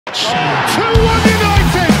2-1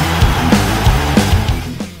 United!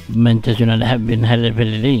 Manchester United have been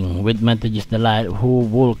heavily linked with Matthijs de Ligt,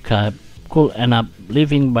 who could end up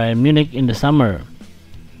leaving Bayern Munich in the summer.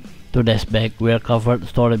 2 days back, we covered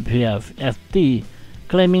story via FT,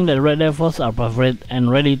 claiming that Red Devils are favorite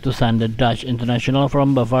and ready to sign the Dutch international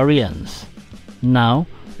from Bavarians. Now,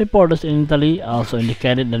 reporters in Italy also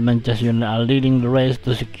indicated that Manchester United are leading the race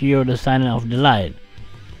to secure the signing of de Ligt.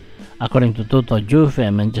 According to Tutto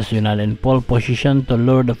Juve, Manchester United in pole position to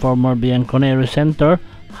lure the former Bianconeri center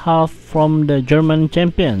half from the German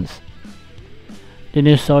champions. The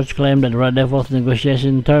news source claimed that Red Devils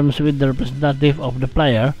negotiation terms with the representative of the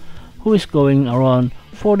player, who is going around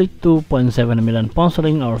 42.7 million pounds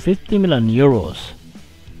or 50 million euros.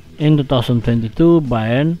 In 2022,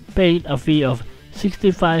 Bayern paid a fee of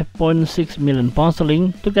 65.6 million pounds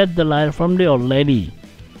to get de Ligt from the old lady.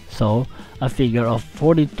 So, a figure of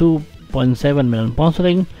 42.7 million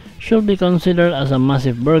pounds should be considered as a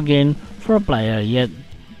massive bargain for a player yet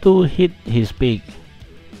to hit his peak.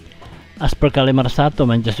 As per Calimarsato,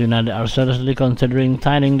 Manchester United are seriously considering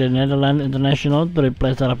signing the Netherlands international to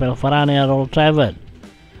replace Rafael Varane at Old Trafford.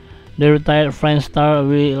 The retired French star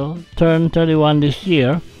will turn 31 this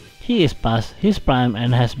year. He is past his prime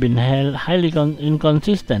and has been highly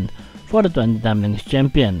inconsistent for the 20-time League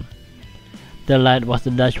champion. De Ligt was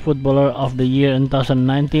the Dutch Footballer of the Year in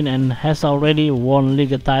 2019 and has already won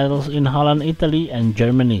league titles in Holland, Italy and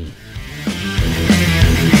Germany.